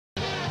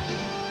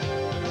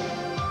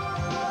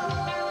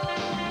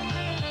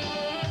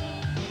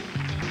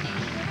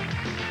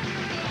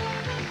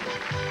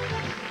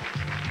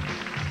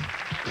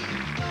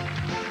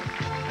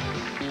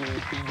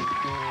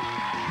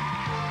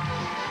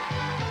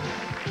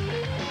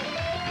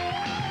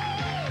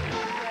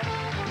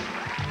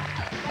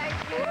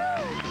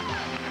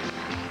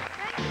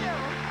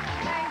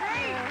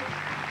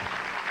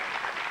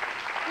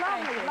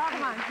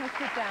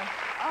sit down.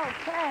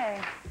 Okay.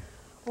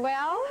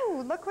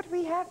 Well, look what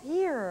we have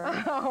here.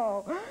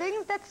 Oh.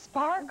 Things that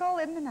sparkle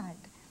in the night.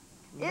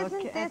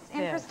 Isn't this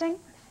interesting?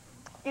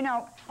 You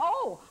know...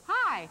 Oh,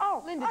 hi.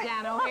 Oh, Linda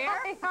Dano here.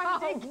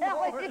 Hi, Dee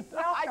Kelly.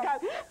 I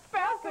got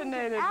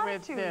fascinated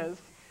with this.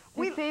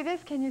 You see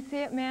this? Can you see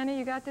it, Manny?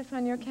 You got this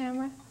on your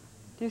camera?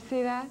 Do you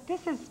see that?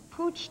 This is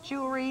pooch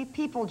jewelry,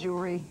 people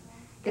jewelry.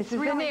 This is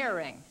really, an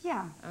earring.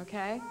 Yeah.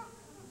 Okay.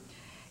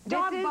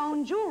 Dog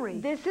bone jewelry.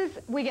 This is,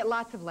 we get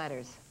lots of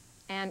letters.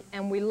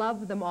 And we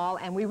love them all,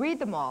 and we read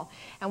them all.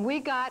 And we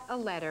got a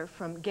letter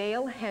from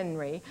Gail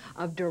Henry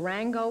of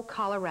Durango,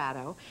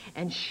 Colorado,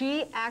 and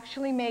she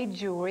actually made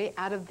jewelry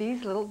out of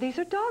these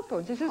are dog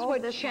bones. This is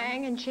what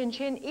Chang and Chin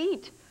Chin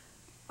eat.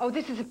 Oh,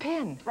 this is a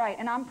pin. Right,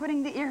 and I'm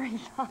putting the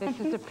earrings on. This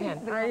is a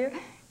pin. Are you?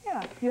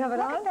 Yeah. You have it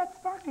on? Look at that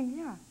sparkling,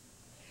 yeah.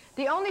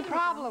 The only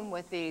problem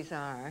with these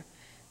are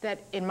that,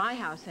 in my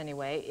house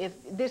anyway, if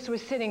this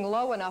was sitting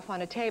low enough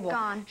on a table,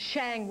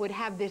 Chang would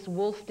have this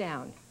wolf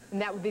down.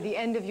 And that would be the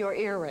end of your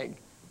earring.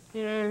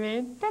 You know what I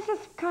mean? This is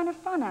kind of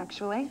fun,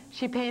 actually.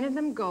 She painted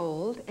them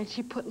gold, and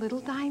she put little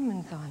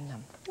diamonds on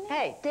them.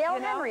 Hey, Gail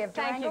Henry of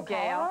Durango, thank you,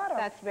 Gail. Colorado.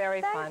 That's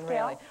very fun,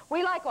 really.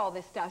 We like all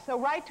this stuff. So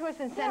write to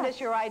us and send us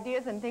your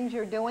ideas and things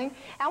you're doing,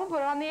 and we'll put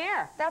it on the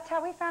air. That's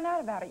how we found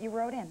out about it. You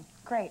wrote in.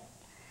 Great.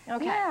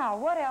 Okay. Now,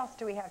 what else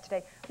do we have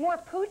today? More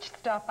pooch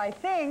stuff, I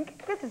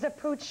think. This is a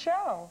pooch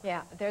show.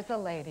 Yeah, there's a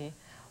lady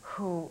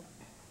who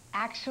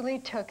actually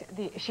took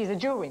she's a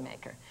jewelry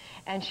maker,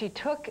 and she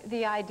took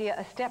the idea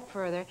a step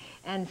further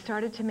and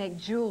started to make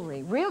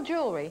jewelry, real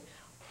jewelry,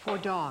 for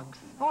dogs.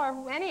 Or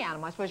any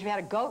animal. I suppose if you had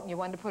a goat and you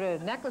wanted to put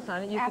a necklace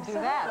on it, you could do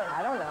that.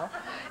 I don't know.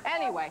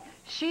 Anyway,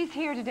 she's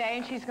here today,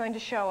 and she's going to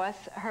show us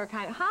her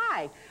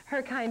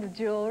kind of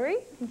jewelry.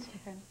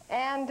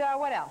 And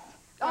what else?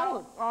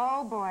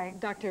 Oh boy.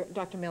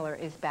 Dr. Miller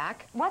is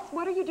back.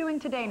 What are you doing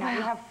today now?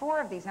 You have 4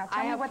 of these. Now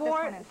tell me what this one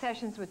is. I have 4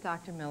 sessions with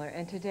Dr. Miller,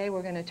 and today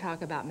we're going to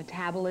talk about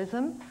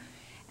metabolism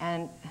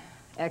and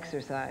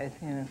exercise,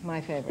 you know,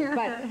 my favorite.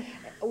 But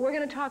we're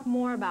going to talk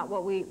more about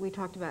what we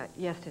talked about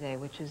yesterday,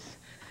 which is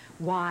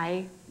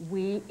why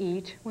we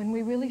eat when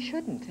we really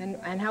shouldn't,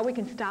 and how we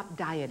can stop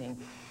dieting.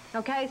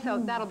 Okay, so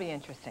that'll be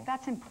interesting.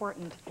 That's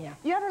important. Yeah.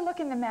 You ever look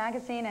in the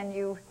magazine and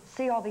you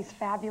see all these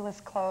fabulous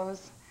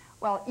clothes?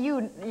 Well,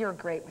 you're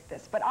great with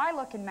this, but I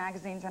look in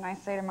magazines and I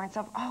say to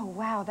myself, oh,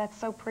 wow, that's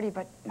so pretty,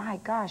 but my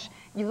gosh,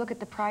 you look at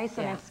the price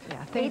and it's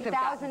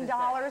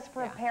 $8,000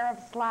 for a pair of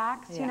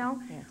slacks, you know?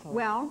 Yeah, totally.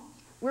 Well,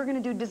 we're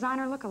going to do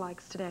designer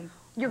lookalikes today.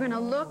 You're going to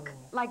look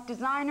like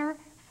designer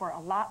for a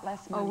lot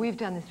less money. Oh, we've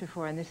done this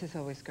before, and this is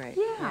always great.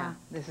 Yeah.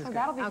 This is so great.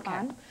 That'll be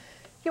fun.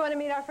 You want to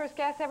meet our first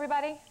guest,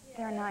 everybody?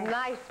 They're nice.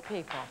 Nice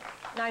people.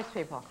 Nice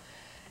people.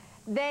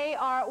 They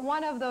are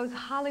one of those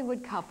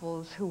Hollywood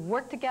couples who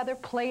work together,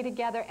 play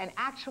together, and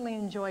actually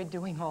enjoy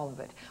doing all of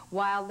it.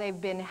 While they've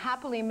been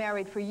happily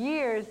married for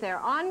years, their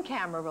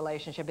on-camera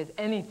relationship is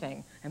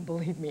anything, and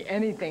believe me,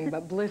 anything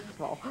but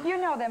blissful. You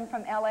know them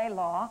from L.A.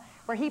 Law,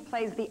 where he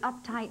plays the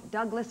uptight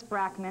Douglas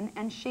Brackman,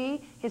 and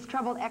she, his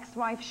troubled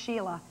ex-wife,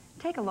 Sheila.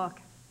 Take a look.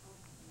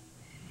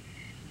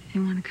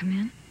 You want to come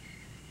in?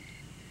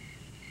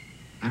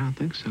 I don't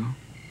think so.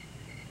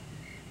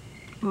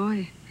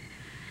 Boy.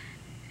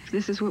 If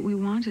this is what we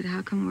wanted,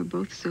 how come we're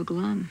both so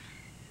glum?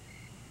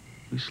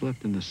 We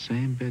slept in the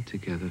same bed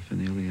together for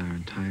nearly our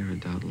entire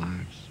adult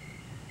lives.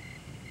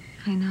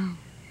 I know.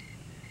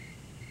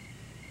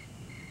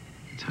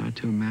 It's hard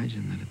to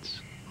imagine that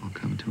it's all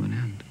come to an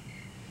end.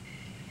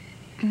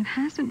 It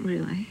hasn't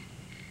really.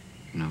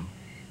 No.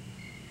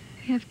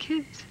 We have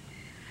kids.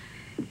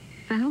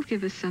 That'll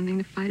give us something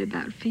to fight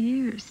about for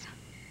years.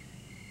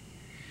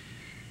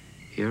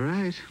 You're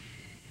right.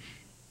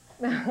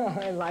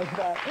 I like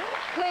that.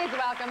 Please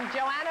welcome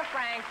Joanna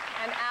Frank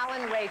and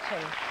Alan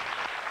Rachins.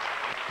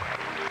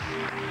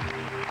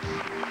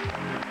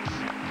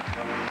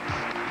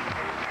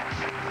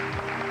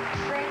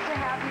 Great to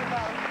have you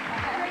both.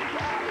 Great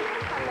to have you.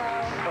 Hello.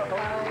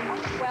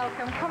 Hello.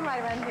 Welcome. Come right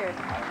around here.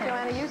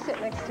 Joanna, you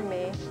sit next to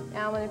me.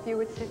 Alan, if you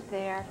would sit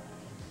there.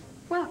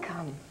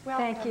 Welcome.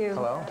 Thank you.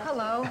 Hello.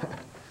 Hello.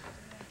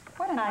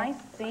 What a nice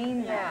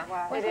scene that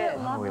was. Wasn't it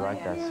lovely? We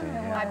like that scene,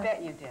 yeah. I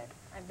bet you did.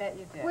 I bet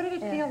you did. What did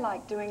it feel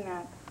like doing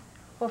that?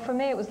 Well, for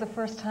me, it was the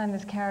first time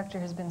this character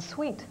has been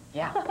sweet.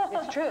 Yeah,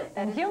 it's true.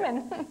 And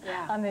human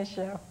on this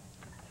show.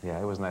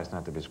 Yeah, it was nice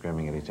not to be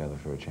screaming at each other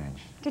for a change.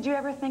 Did you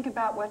ever think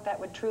about what that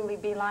would truly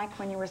be like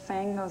when you were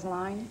saying those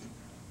lines?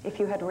 If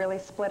you had really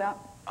split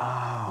up?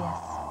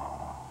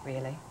 Oh. Yes.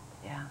 Really?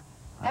 Yeah.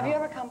 Have you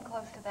ever come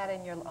close to that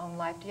in your own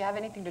life? Do you have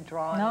anything to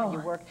draw on No. when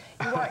you work?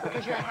 You are,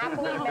 because you're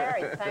happily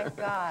married, thank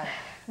God.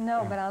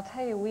 No, but I'll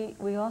tell you,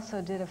 we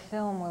also did a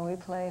film where we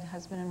played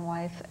husband and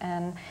wife,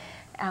 and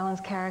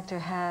Alan's character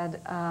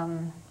had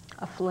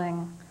a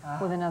fling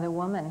with another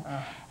woman.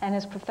 And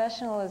as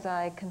professional as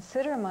I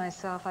consider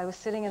myself, I was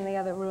sitting in the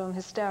other room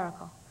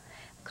hysterical.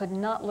 Could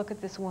not look at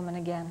this woman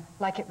again.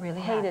 Like it really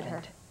Hated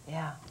happened. her.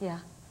 Yeah. Yeah.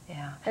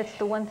 Yeah. It's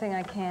the one thing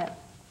I can't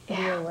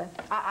deal with.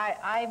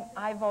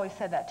 I've always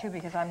said that, too,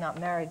 because I'm not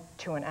married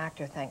to an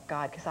actor, thank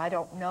God, because I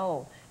don't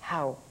know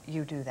how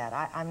you do that.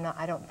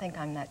 I don't think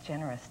I'm that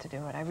generous to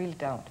do it. I really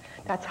don't.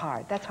 That's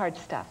hard. That's hard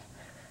stuff.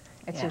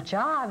 It's your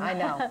job. I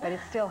know, but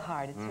it's still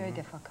hard. It's very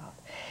difficult.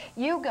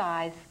 You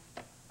guys,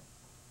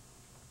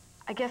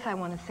 I guess I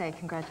want to say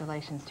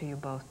congratulations to you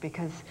both,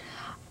 because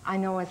I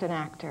know as an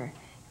actor,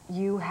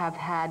 you have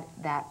had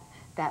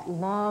that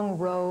long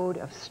road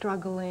of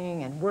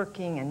struggling and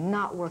working and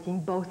not working,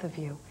 both of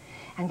you.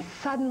 And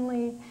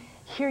suddenly,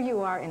 here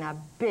you are in a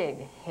big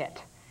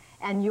hit,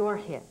 and your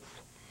hits.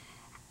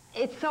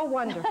 It's so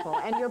wonderful,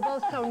 and you're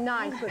both so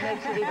nice, what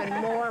makes it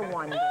even more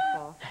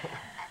wonderful.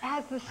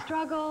 Has the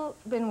struggle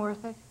been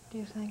worth it, do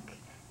you think?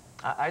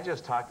 I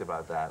just talked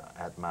about that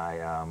at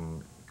my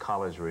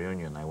college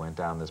reunion. I went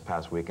down this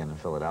past weekend in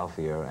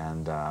Philadelphia,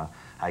 and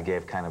I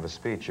gave kind of a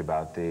speech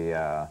about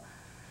the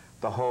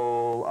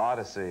whole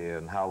odyssey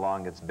and how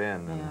long it's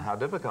been and how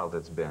difficult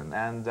it's been.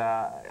 And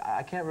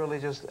I can't really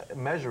just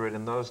measure it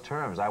in those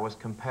terms. I was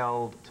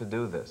compelled to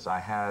do this. I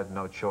had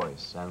no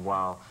choice. And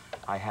while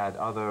I had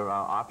other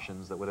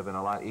options that would have been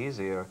a lot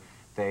easier,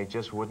 they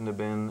just wouldn't have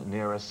been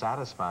near as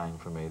satisfying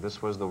for me.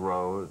 This was the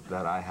road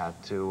that I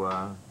had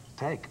to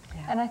take.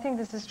 Yeah. And I think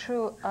this is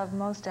true of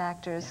most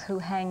actors who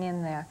hang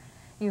in there.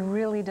 You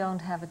really don't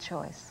have a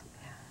choice.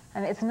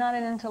 And it's not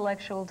an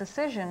intellectual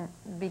decision,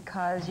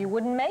 because you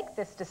wouldn't make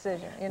this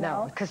decision, you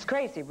know? No, because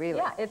crazy, really.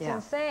 Yeah, it's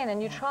insane,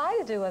 and you try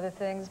to do other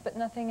things, but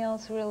nothing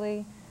else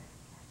really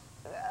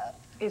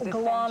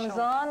gloms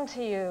on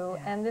to you,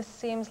 and this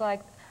seems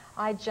like,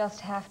 I just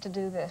have to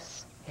do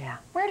this. Yeah.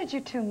 Where did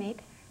you two meet?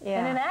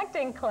 In an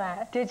acting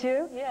class. Did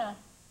you? Yeah.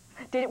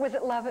 Was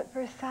it love at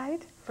first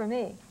sight? For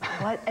me.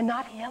 What? And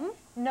not him?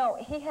 No,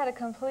 he had a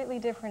completely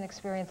different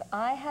experience.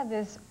 I had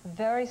this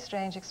very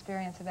strange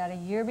experience about a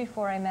year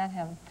before I met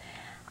him.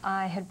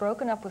 I had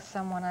broken up with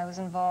someone I was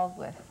involved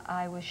with.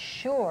 I was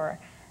sure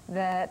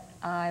that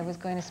I was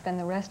going to spend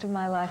the rest of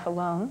my life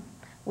alone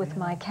with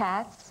my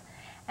cats,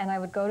 and I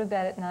would go to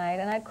bed at night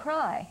and I'd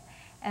cry.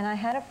 And I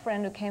had a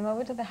friend who came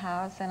over to the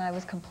house, and I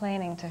was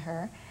complaining to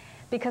her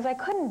because I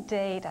couldn't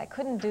date, I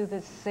couldn't do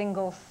this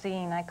single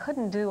scene, I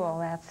couldn't do all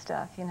that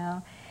stuff, you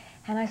know.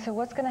 And I said,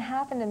 what's going to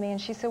happen to me? And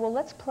she said, well,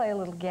 let's play a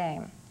little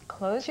game.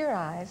 Close your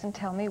eyes and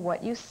tell me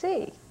what you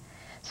see.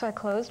 So I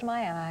closed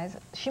my eyes.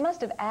 She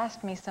must have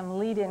asked me some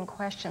lead-in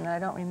question that I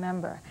don't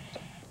remember.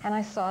 And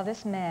I saw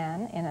this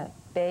man in a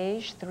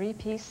beige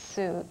three-piece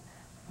suit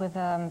with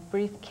a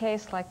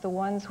briefcase like the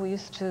ones we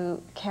used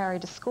to carry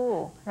to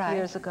school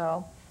years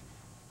ago.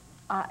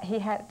 He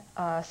had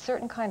a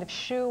certain kind of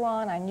shoe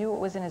on. I knew it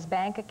was in his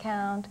bank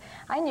account.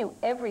 I knew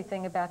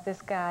everything about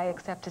this guy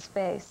except his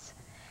face.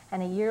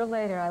 And a year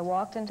later, I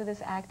walked into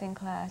this acting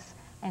class,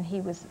 and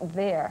he was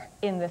there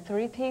in the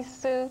three-piece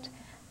suit,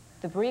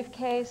 the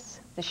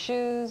briefcase, the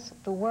shoes,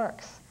 the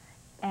works,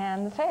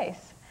 and the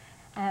face.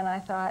 And I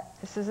thought,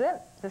 this is it.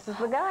 This is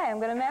the guy. I'm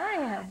going to marry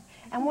him.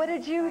 And what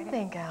did you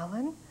think,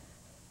 Alan?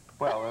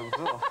 Well, it was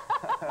a little...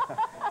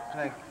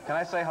 Can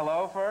I say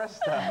hello first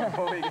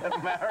before we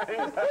get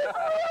married?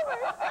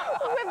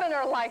 Women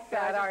are like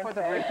that, aren't they?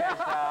 Put the briefcase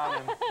down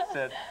and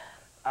said,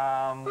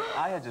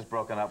 I had just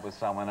broken up with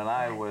someone, and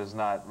I was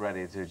not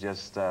ready to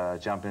just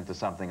jump into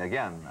something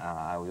again.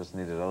 I just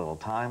needed a little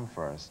time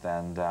first.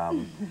 And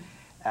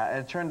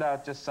it turned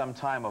out just some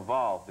time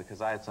evolved,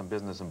 because I had some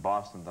business in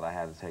Boston that I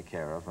had to take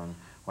care of. And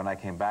when I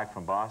came back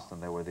from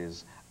Boston, there were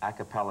these a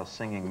cappella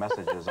singing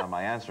messages on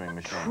my answering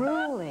machine.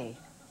 Truly.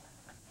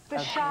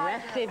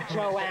 Aggressive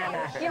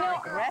Joanna. You know,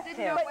 aggressive.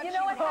 But you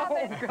know what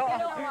happened? You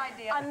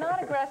know, I'm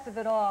not aggressive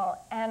at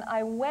all. And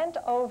I went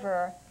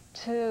over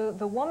to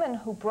the woman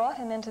who brought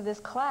him into this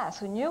class,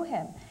 who knew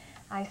him.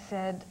 I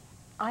said,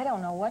 I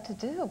don't know what to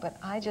do, but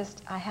I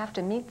have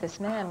to meet this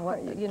man.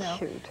 What, you know,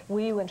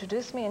 will you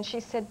introduce me? And she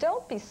said,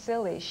 don't be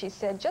silly. She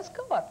said, just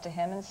go up to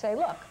him and say,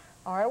 look,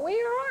 are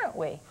we or aren't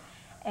we?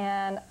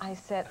 And I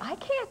said, I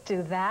can't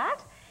do that.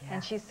 Yeah.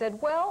 And she said,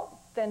 well,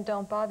 then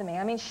don't bother me.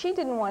 I mean, she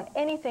didn't want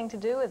anything to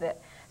do with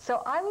it.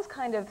 So I was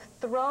kind of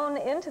thrown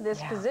into this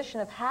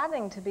position of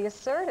having to be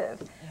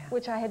assertive,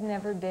 which I had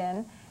never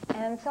been.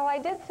 And so I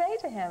did say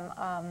to him,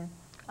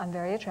 I'm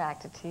very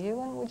attracted to you,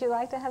 and would you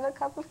like to have a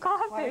cup of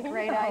coffee? What a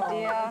great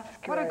idea.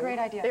 What a great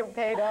idea. It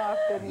paid off,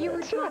 didn't it? You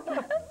were talking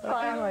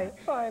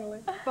Finally.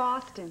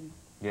 Boston.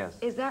 Yes.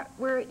 Is that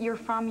where you're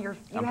from?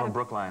 I'm from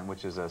Brookline,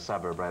 which is a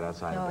suburb right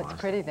outside of Boston. Oh,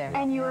 it's pretty there.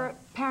 And your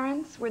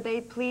parents, were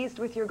they pleased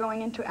with your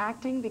going into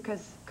acting?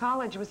 Because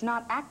college was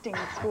not acting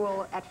at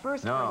school at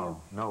first for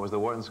you. No, it was the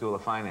Wharton School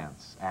of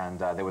Finance, and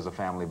there was a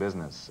family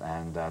business,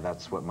 and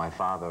that's what my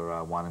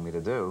father wanted me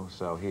to do.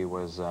 So he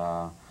was,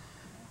 I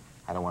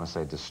don't want to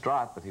say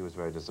distraught, but he was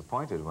very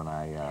disappointed when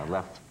I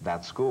left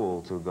that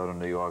school to go to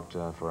New York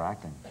for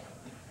acting.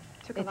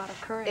 Took a lot of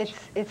courage.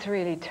 It's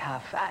really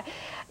tough.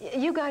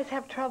 You guys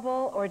have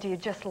trouble, or do you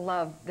just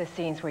love the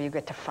scenes where you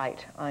get to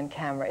fight on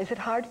camera? Is it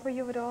hard for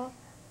you at all?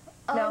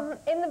 No?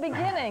 In the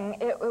beginning,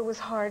 it was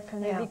hard for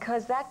me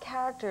because that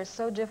character is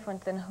so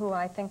different than who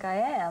I think I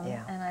am,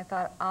 and I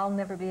thought, I'll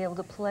never be able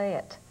to play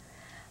it.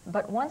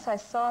 But once I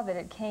saw that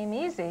it came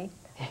easy,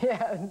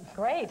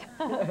 great.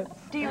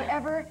 Do you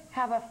ever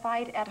have a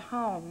fight at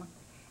home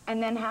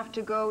and then have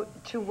to go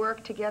to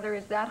work together?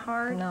 Is that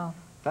hard? No.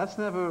 That's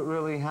never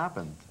really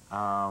happened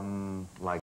like